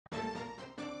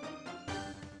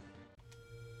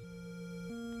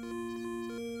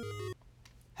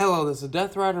Hello, this is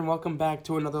Death Rider, and welcome back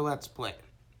to another Let's Play.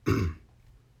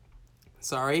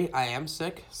 Sorry, I am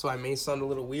sick, so I may sound a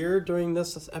little weird during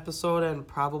this episode and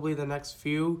probably the next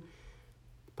few,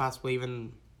 possibly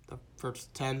even the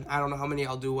first 10. I don't know how many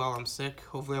I'll do while I'm sick.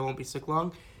 Hopefully I won't be sick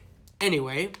long.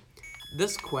 Anyway,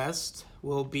 this quest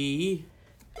will be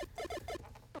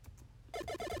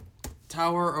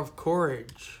Tower of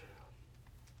Courage.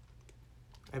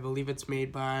 I believe it's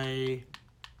made by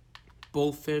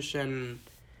Bullfish and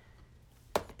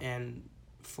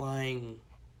flying,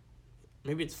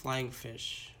 maybe it's Flying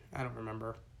Fish. I don't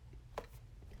remember.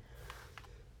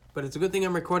 But it's a good thing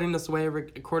I'm recording this the way I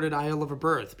recorded Isle of a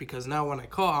Birth, because now when I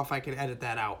cough, I can edit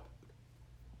that out.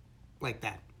 Like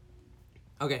that.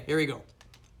 Okay, here we go.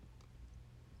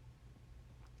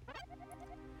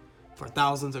 For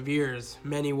thousands of years,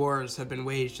 many wars have been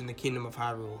waged in the Kingdom of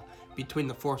Hyrule between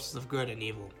the forces of good and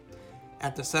evil.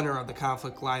 At the center of the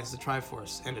conflict lies the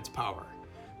Triforce and its power.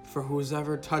 For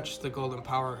whoever touched the golden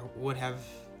power would have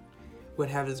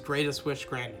his greatest wish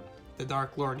granted. The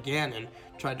Dark Lord Ganon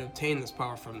tried to obtain this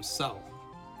power for himself,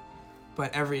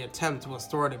 but every attempt was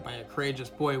thwarted by a courageous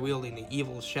boy wielding the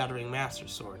evil shattering Master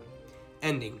Sword,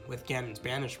 ending with Ganon's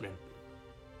banishment.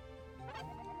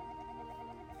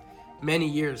 Many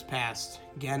years passed.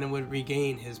 Ganon would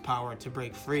regain his power to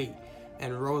break free,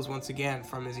 and rose once again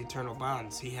from his eternal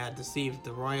bonds. He had deceived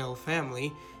the royal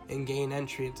family and gained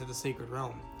entry into the sacred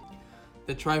realm.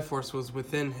 The Triforce was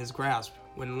within his grasp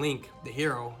when Link, the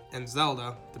hero, and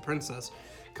Zelda, the princess,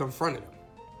 confronted him.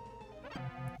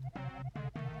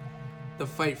 The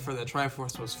fight for the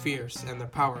Triforce was fierce, and their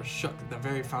power shook the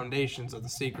very foundations of the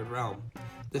sacred realm.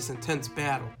 This intense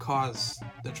battle caused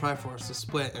the Triforce to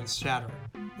split and scatter.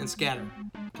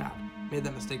 God, made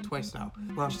that mistake twice now.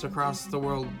 Launched across the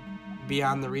world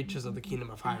beyond the reaches of the Kingdom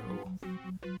of Hyrule.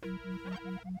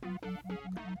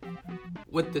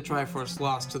 With the Triforce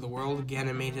lost to the world,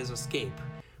 Ganon made his escape.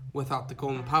 Without the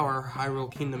golden power, Hyrule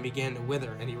Kingdom began to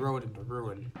wither and erode into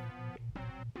ruin.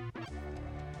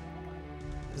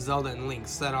 Zelda and Link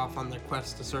set off on their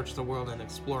quest to search the world and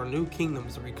explore new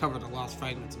kingdoms to recover the lost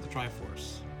fragments of the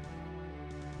Triforce.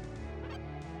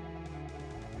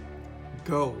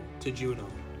 Go to Juno.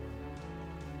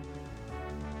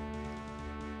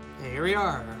 Hey, here we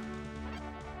are.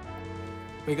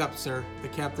 Wake up, sir. The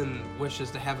captain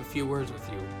wishes to have a few words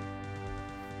with you.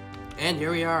 And here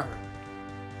we are.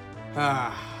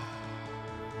 A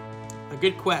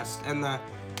good quest. And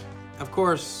of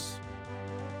course,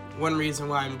 one reason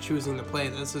why I'm choosing to play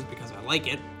this is because I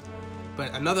like it.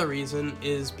 But another reason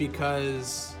is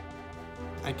because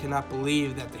I cannot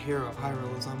believe that the hero of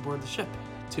Hyrule is on board the ship.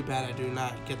 Too bad I do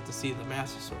not get to see the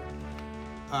Master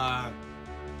Sword.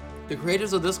 The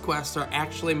creators of this quest are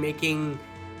actually making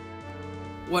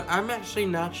what I'm actually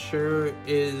not sure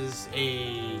is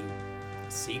a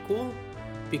sequel,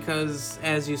 because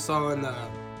as you saw in the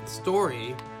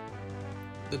story,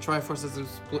 the Triforce has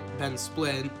been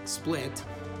split.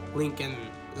 Link and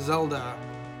Zelda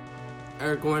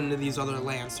are going to these other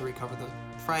lands to recover the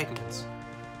fragments.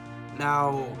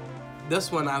 Now,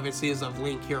 this one obviously is of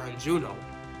Link here on Juno,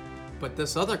 but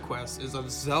this other quest is of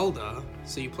Zelda,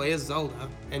 so you play as Zelda,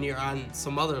 and you're on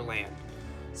some other land.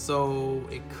 So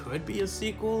it could be a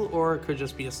sequel, or it could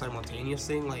just be a simultaneous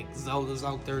thing, like Zelda's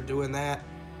out there doing that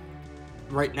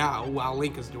right now while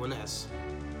Link is doing this.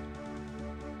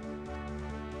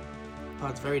 Oh,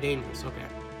 it's very dangerous, okay.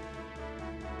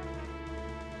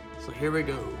 So here we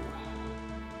go.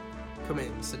 Come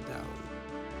in, sit down.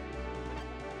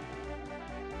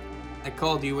 I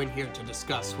called you in here to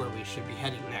discuss where we should be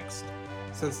heading next.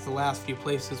 Since the last few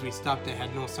places we stopped at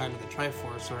had no sign of the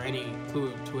Triforce or any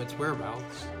clue to its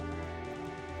whereabouts.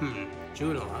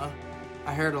 Juno, huh?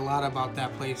 I heard a lot about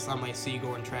that place on my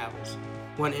seagoing travels.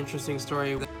 One interesting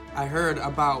story that I heard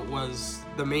about was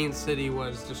the main city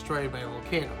was destroyed by a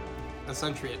volcano a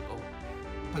century ago.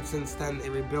 But since then, they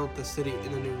rebuilt the city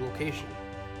in a new location.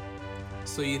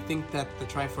 So you think that the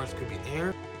Triforce could be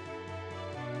there?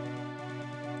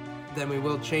 Then we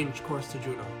will change course to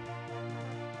Juno.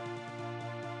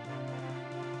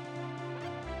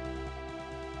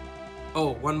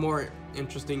 Oh, one more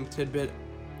interesting tidbit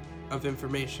of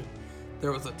information.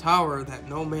 There was a tower that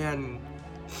no man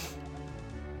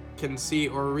can see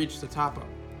or reach the top of.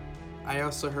 I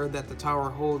also heard that the tower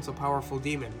holds a powerful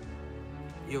demon.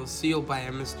 It was sealed by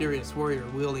a mysterious warrior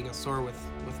wielding a sword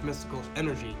with mystical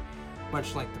energy,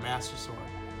 much like the Master Sword.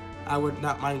 I would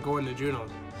not mind going to Juno,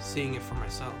 seeing it for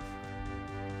myself.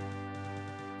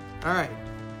 Alright.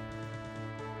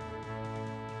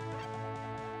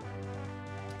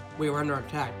 We were under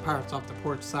attack. Pirates off the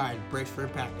port side. Brace for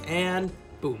impact. And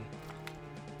boom.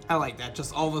 I like that.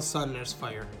 Just all of a sudden there's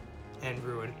fire and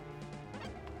ruin.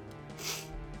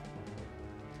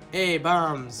 Hey,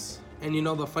 bombs. And you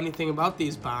know the funny thing about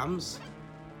these bombs?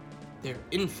 They're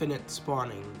infinite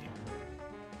spawning.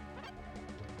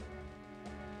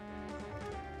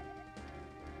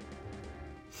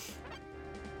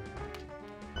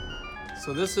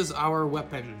 So this is our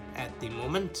weapon at the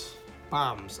moment.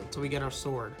 Bombs, until we get our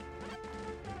sword.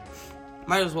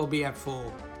 Might as well be at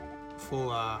full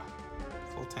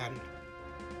 10.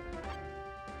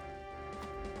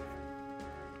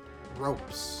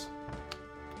 Ropes.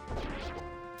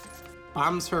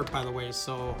 Bombs hurt, by the way,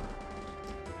 so...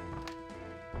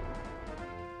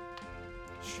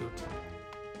 Shoot.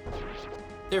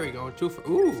 There we go, 2 for...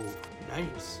 Ooh,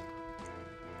 nice.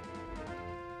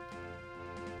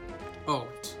 Oh.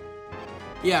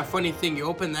 Yeah, funny thing, you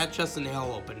open that chest and they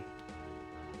all open.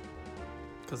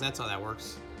 Because that's how that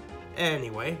works.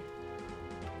 Anyway.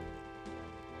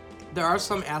 There are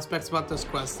some aspects about this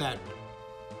quest that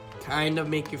kind of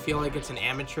make you feel like it's an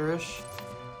amateurish,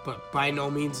 but by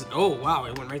no means... Oh, wow,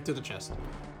 it went right through the chest.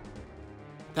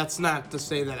 That's not to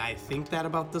say that I think that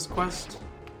about this quest.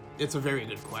 It's a very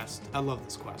good quest. I love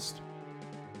this quest.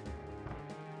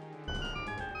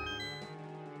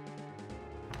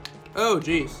 Oh,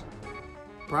 jeez.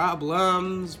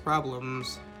 Problems,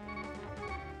 problems.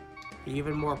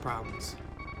 Even more problems.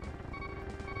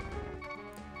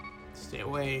 Stay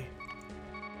away.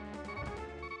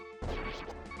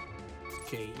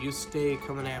 Okay, you stay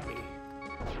coming at me.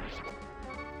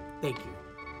 Thank you.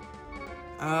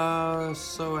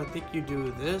 So I think you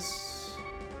do this.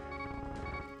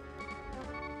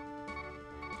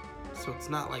 So it's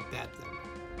not like that then.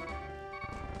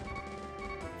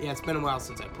 Yeah, it's been a while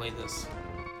since I played this.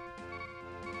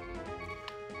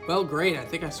 Well, great. I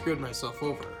think I screwed myself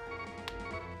over.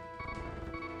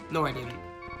 No, I didn't.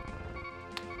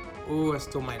 Ooh, I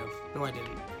still might have. No, I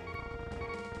didn't.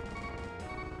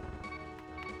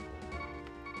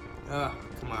 Ugh,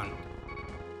 come on.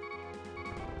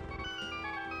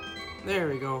 There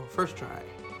we go. First try.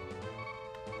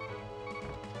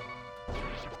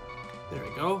 There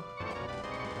we go.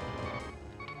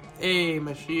 Hey,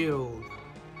 my shield.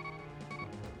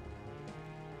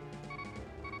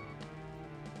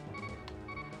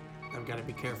 I've got to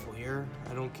be careful here.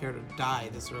 I don't care to die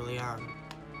this early on.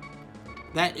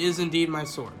 That is indeed my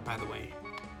sword, by the way.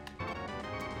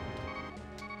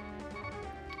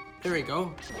 There we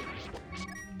go.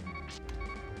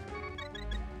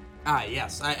 Ah,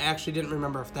 yes. I actually didn't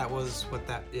remember if that was what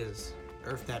that is.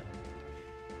 Or if that...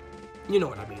 You know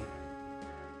what I mean.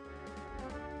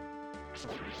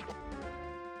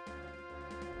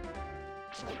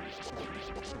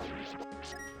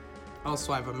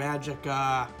 Also, I have a magic,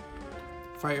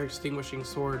 fire extinguishing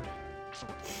sword.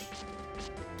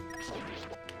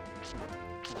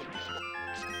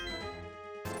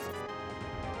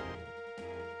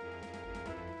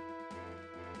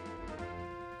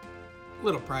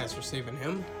 Little prize for saving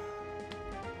him.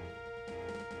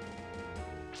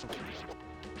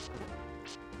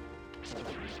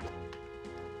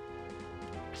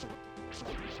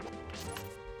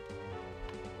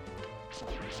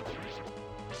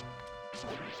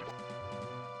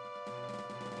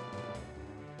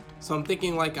 So I'm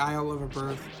thinking like Isle of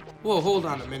Birth. Whoa, hold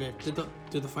on a minute. Do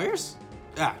the fires?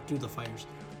 Do the fires.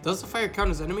 Does the fire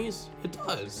count as enemies? It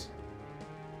does.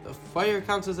 The fire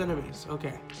counts as enemies.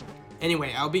 Okay.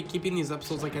 Anyway, I'll be keeping these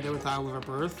episodes like I did with Isle of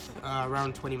Birth,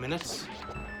 around 20 minutes.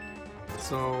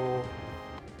 So,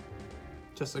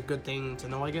 just a good thing to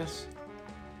know, I guess.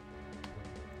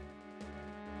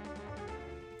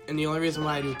 And the only reason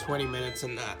why I do 20 minutes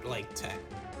and not like 10.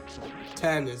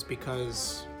 10 is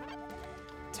because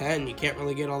 10, you can't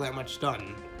really get all that much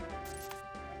done.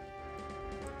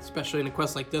 Especially in a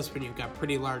quest like this when you've got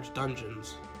pretty large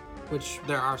dungeons, which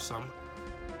there are some.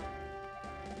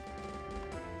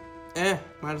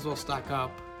 Might as well stock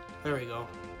up. There we go.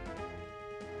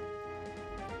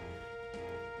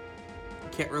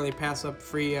 Can't really pass up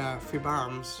free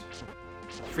bombs.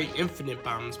 Free infinite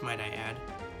bombs, might I add.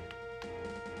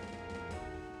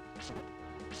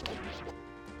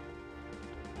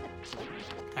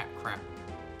 Ah, crap.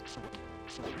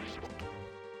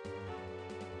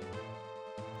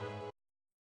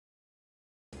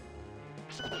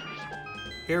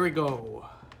 Here we go.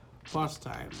 Boss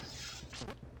time.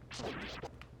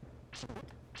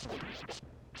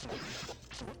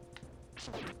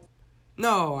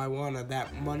 No, I wanted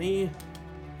that money.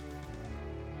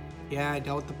 Yeah, I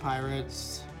dealt with the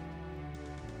pirates.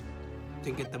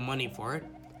 Didn't get the money for it.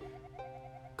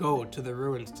 Go to the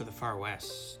ruins to the far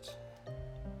west.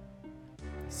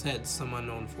 Said some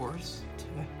unknown force.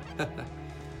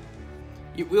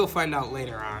 We'll find out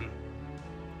later on.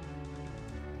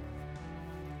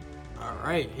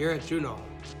 Alright, here at Juno.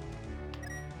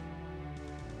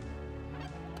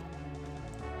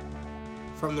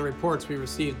 From the reports we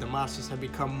received, the monsters have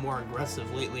become more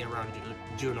aggressive lately around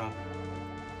Juno.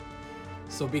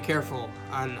 So be careful.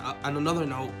 On another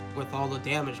note, with all the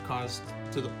damage caused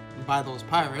by those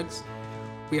pirates,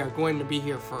 we are going to be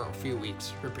here for a few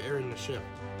weeks, repairing the ship.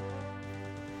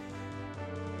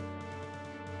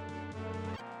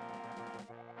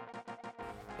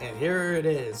 And here it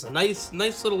is, a nice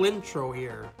little intro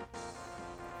here.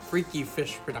 Freaky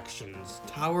Fish Productions,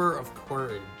 Tower of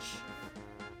Courage.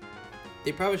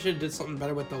 They probably should have did something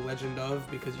better with the Legend of,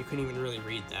 because you couldn't even really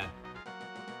read that.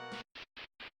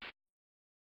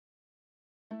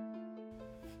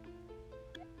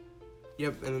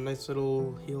 Yep, and a nice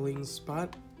little healing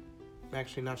spot. I'm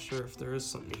actually not sure if there is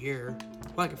something here.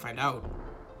 Well, I can find out.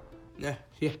 Yeah,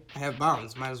 I have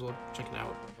bounds. Might as well check it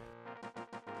out.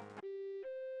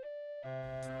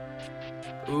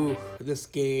 Ooh, this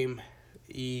game.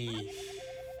 Eesh.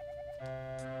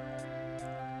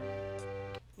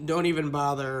 Don't even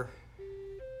bother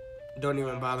going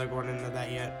into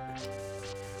that yet.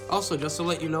 Also, just to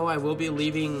let you know, I will be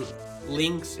leaving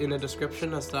links in the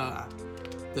description as to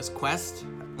this quest,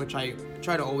 which I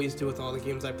try to always do with all the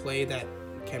games I play that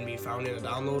can be found in a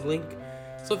download link.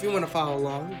 So if you want to follow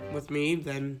along with me,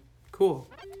 then cool,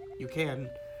 you can.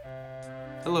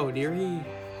 Hello, dearie.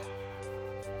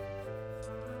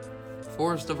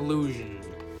 Forest of Illusion.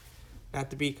 Not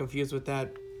to be confused with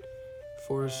that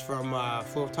forest from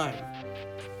Flow of Time.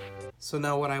 So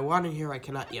now what I want in here I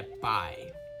cannot yet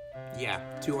buy. Yeah,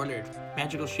 200.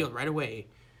 Magical shield right away.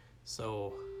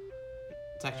 So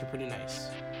it's actually pretty nice.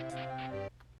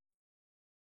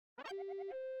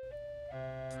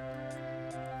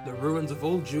 The ruins of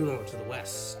old Juno to the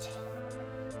west.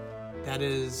 That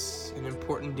is an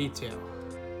important detail.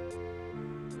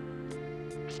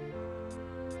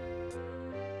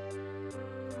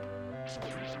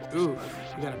 Ooh,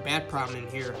 we got a bat problem in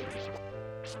here.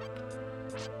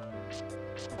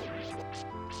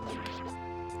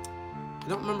 I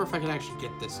don't remember if I can actually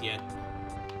get this yet.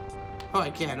 Oh, I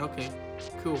can, okay.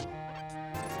 Cool.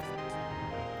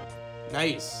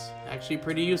 Nice. Actually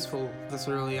pretty useful this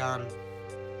early on.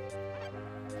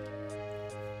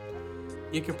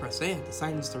 You can press A at the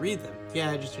signs to read them.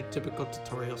 Yeah, just your typical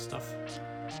tutorial stuff.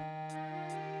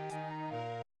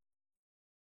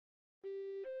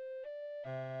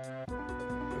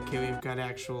 Okay, we've got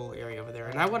actual area over there.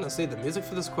 And I want to say the music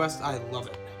for this quest, I love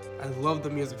it. I love the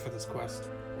music for this quest.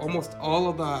 Almost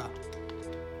all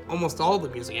the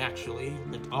music, actually.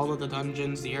 All of the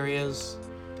dungeons, the areas.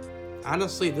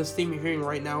 Honestly, this theme you're hearing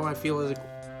right now, I feel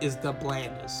is the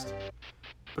blandest.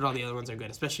 But all the other ones are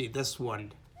good, especially this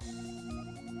one.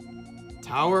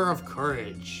 Tower of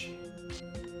Courage.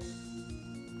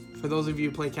 For those of you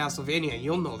who play Castlevania,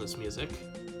 you'll know this music.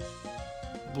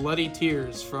 Bloody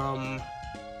Tears from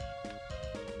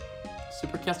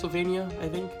Super Castlevania, I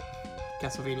think.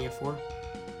 Castlevania 4.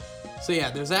 So yeah,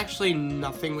 there's actually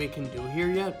nothing we can do here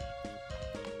yet.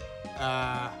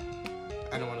 I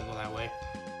don't want to go that way.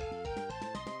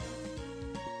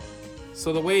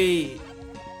 So the way...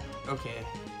 Okay.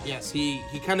 Yes, he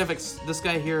kind of... This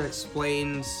guy here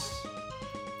explains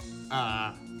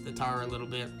the tower a little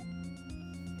bit.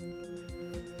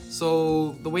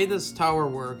 So the way this tower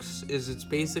works is it's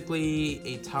basically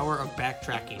a tower of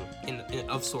backtracking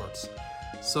of sorts.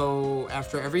 So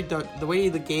after every the way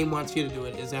the game wants you to do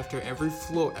it is after every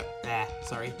floor,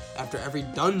 after every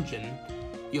dungeon,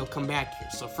 you'll come back here.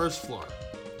 So first floor.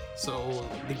 So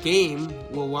the game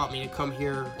will want me to come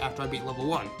here after I beat level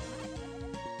 1.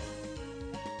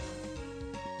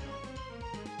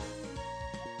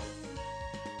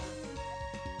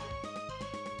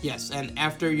 Yes, and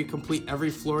after you complete every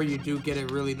floor, you do get a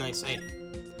really nice item.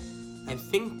 I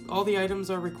think all the items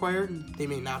are required. They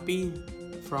may not be.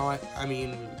 For all I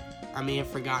mean, I may have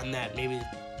forgotten that. Maybe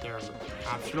they're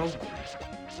optional.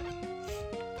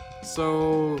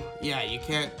 So, yeah, you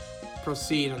can't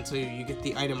proceed until you get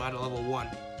the item out of level 1.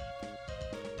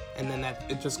 And then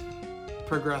it just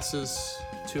progresses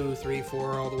 2, 3,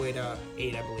 4, all the way to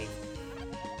 8, I believe.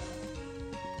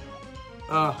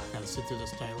 Oh, gotta sit through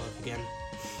this dialogue again.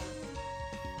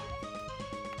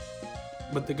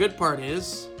 But the good part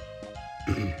is,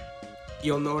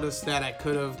 you'll notice that I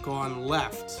could have gone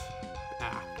left.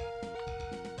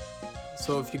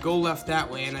 So if you go left that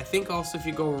way, and I think also if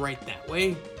you go right that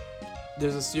way,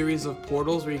 there's a series of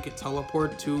portals where you could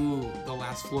teleport to the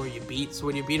last floor you beat. So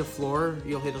when you beat a floor,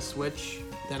 you'll hit a switch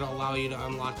that'll allow you to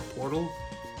unlock a portal.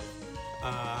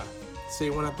 So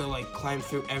you won't have to like climb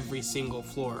through every single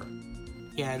floor.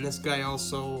 Yeah, and this guy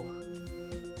also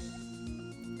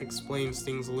explains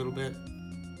things a little bit.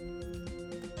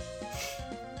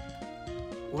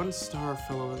 1 star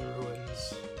fell over the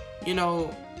ruins. You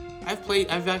know,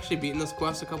 I've actually beaten this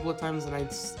quest a couple of times, and I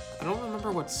don't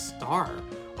remember what star.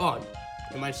 Oh,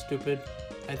 am I stupid?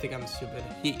 I think I'm stupid.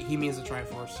 He means the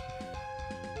Triforce.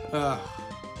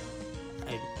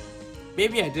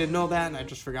 Maybe I did know that, and I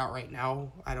just forgot right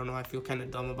now. I don't know. I feel kind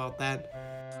of dumb about that.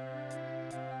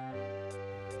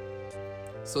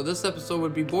 So this episode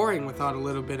would be boring without a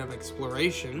little bit of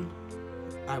exploration.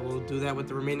 I will do that with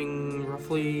the remaining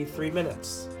roughly 3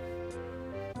 minutes.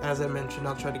 As I mentioned,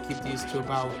 I'll try to keep these to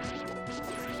about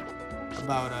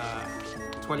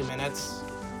 20 minutes.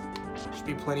 Should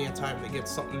be plenty of time to get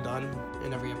something done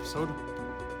in every episode.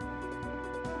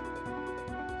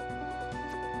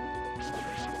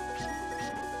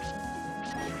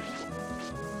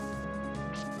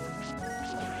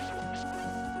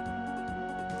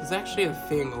 There's actually a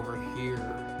thing over here.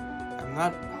 I'm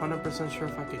not 100% sure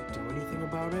if I could do anything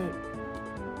about it,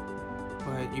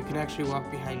 but you can actually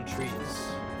walk behind trees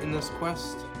in this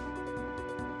quest.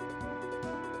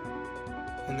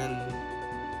 And then,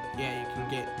 yeah, you can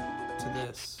get to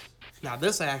this. Now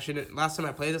this I actually didn't, last time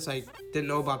I played this, I didn't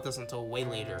know about this until way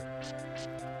later.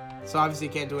 So obviously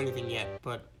you can't do anything yet,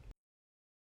 but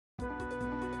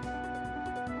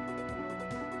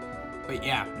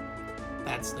yeah,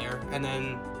 that's there. And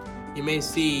then you may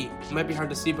see, it might be hard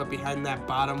to see, but behind that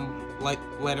bottom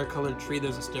lighter colored tree,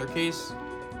 there's a staircase.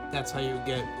 That's how you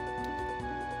get,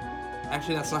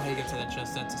 actually that's not how you get to that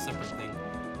chest, that's a separate thing.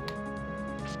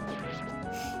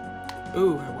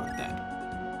 Ooh, I want that.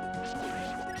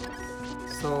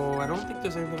 So I don't think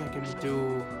there's anything I can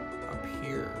do up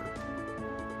here.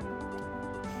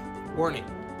 Warning.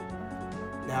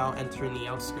 Now entering the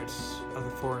outskirts of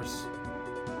the forest.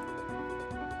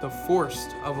 The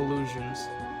forest of illusions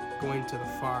going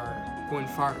far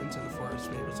into the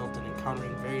forest may result in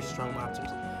encountering very strong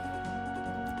monsters.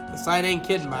 The sign ain't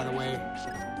kidding, by the way.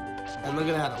 And look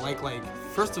at that, a like.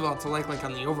 First of all, it's a like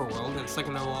on the overworld, and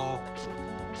second of all,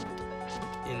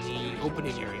 in the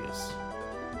opening areas.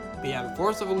 But yeah, the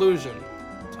Forest of Illusion,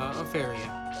 Tafaria.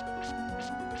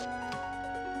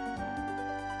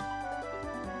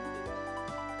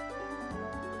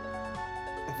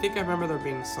 I think I remember there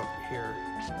being something here.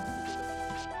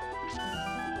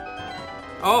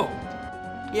 Oh,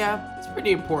 yeah, it's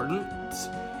pretty important.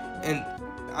 And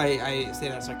I say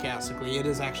that sarcastically, it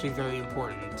is actually very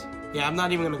important. Yeah, I'm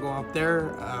not even gonna go up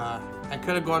there. I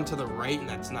could have gone to the right, and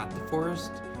that's not the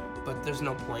forest, but there's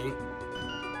no point.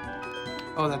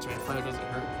 Oh, that's right, fire doesn't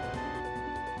hurt.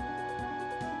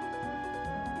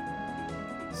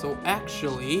 So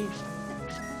actually,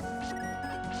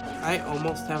 I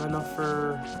almost have enough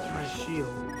for my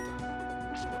shield.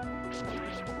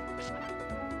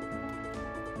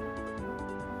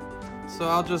 So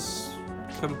I'll just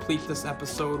complete this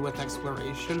episode with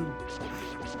exploration.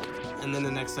 And then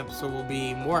the next episode will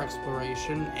be more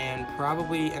exploration and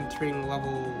probably entering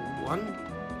level 1,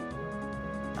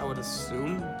 I would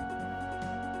assume.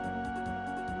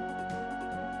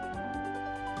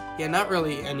 Yeah, not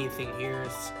really anything here.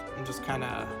 I'm just kind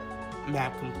of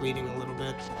map completing a little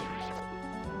bit.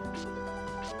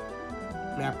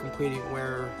 Map completing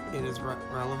where it is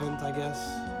relevant, I guess.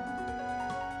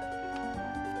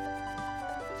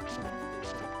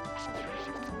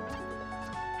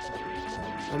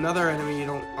 Another enemy you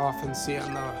don't often see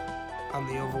on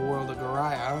the overworld of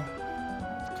Garaya.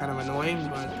 Kind of annoying,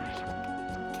 but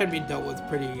can be dealt with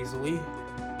pretty easily.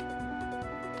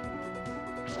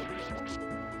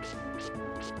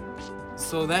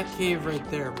 So that cave right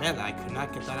there, man, I could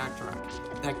not get that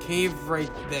Octorok. That cave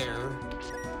right there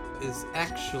is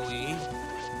actually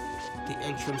the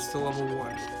entrance to level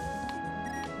 1.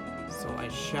 So I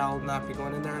shall not be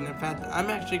going in there. And in fact, I'm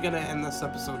actually going to end this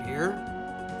episode here.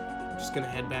 Just gonna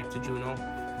head back to Juno.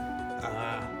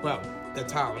 Well, the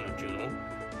town of Juno.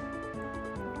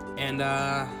 And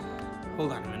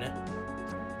hold on a minute.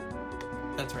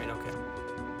 That's right, okay.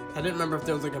 I didn't remember if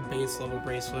there was like a base level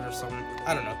bracelet or something.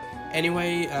 I don't know.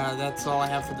 Anyway, that's all I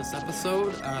have for this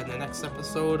episode. In the next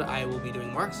episode, I will be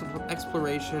doing more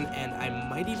exploration, and I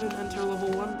might even enter level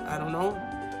 1. I don't know.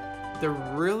 There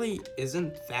really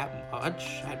isn't that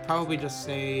much. I'd probably just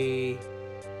say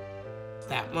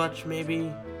that much,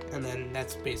 maybe. And then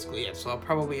that's basically it. So I'll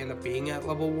probably end up being at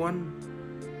level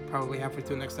 1, probably halfway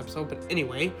through the next episode. But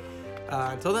anyway,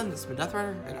 until then, this has been Death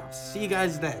Rider, and I'll see you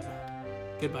guys then.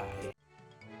 Goodbye.